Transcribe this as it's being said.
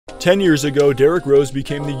10 years ago, Derrick Rose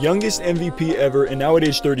became the youngest MVP ever, and now at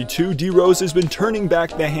age 32, D-Rose has been turning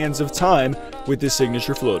back the hands of time with his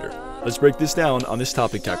signature floater. Let's break this down on this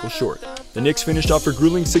Topic Tackle Short. The Knicks finished off a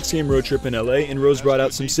grueling 6-game road trip in LA, and Rose brought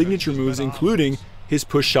out some signature moves, including his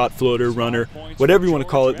push shot, floater, runner, whatever you want to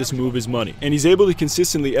call it. This move is money. And he's able to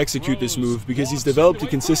consistently execute this move because he's developed a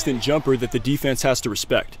consistent jumper that the defense has to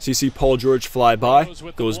respect. So you see Paul George fly by,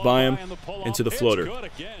 goes by him, into the floater.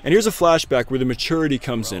 And here's a flashback where the maturity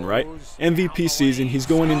comes in, right? MVP season, he's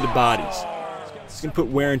going into bodies. He's going to put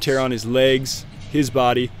wear and tear on his legs, his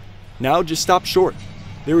body. Now just stop short.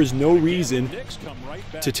 There is no reason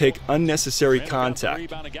to take unnecessary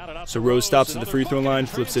contact. So Rose stops at the free throw line,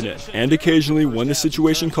 flips it in. And occasionally, when the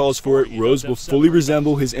situation calls for it, Rose will fully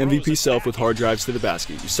resemble his MVP self with hard drives to the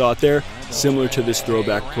basket. You saw it there, similar to this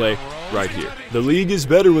throwback play right here. The league is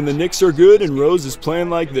better when the Knicks are good, and Rose is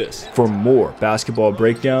playing like this. For more basketball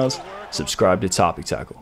breakdowns, subscribe to Topic Tackle.